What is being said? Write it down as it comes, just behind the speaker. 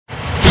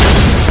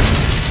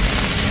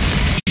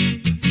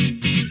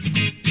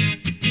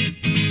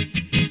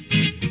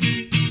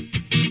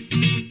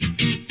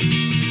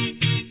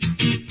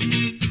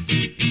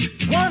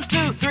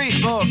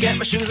4, get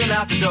my shoes and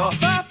out the door.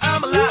 5,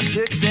 I'm alive.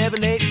 6,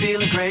 7, 8,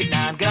 feeling great.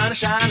 9, gonna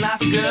shine,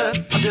 life is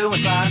good. I'm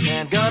doing fine.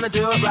 10, gonna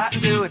do it right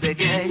and do it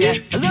again, yeah.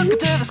 I look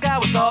into the sky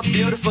with all the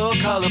beautiful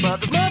color, but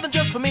there's more than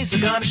just for me, so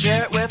gonna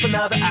share it with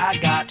another. I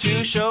got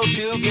to show,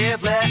 to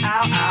give, let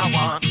out. I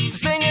want to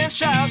sing and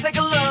shout. Take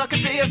a look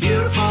and see a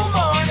beautiful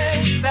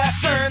morning that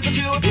turns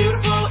into a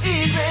beautiful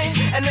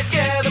evening, and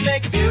together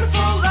make a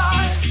beautiful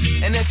life.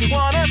 And if you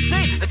wanna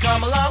see, then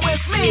come along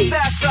with me,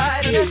 that's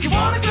right. And if you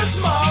want a good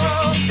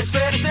tomorrow, it's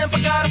pretty simple,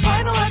 gotta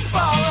find a light to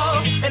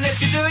follow. And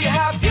if you do, you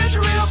have a future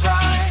real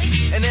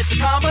bright. And it's a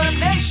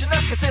combination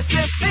of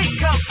consistency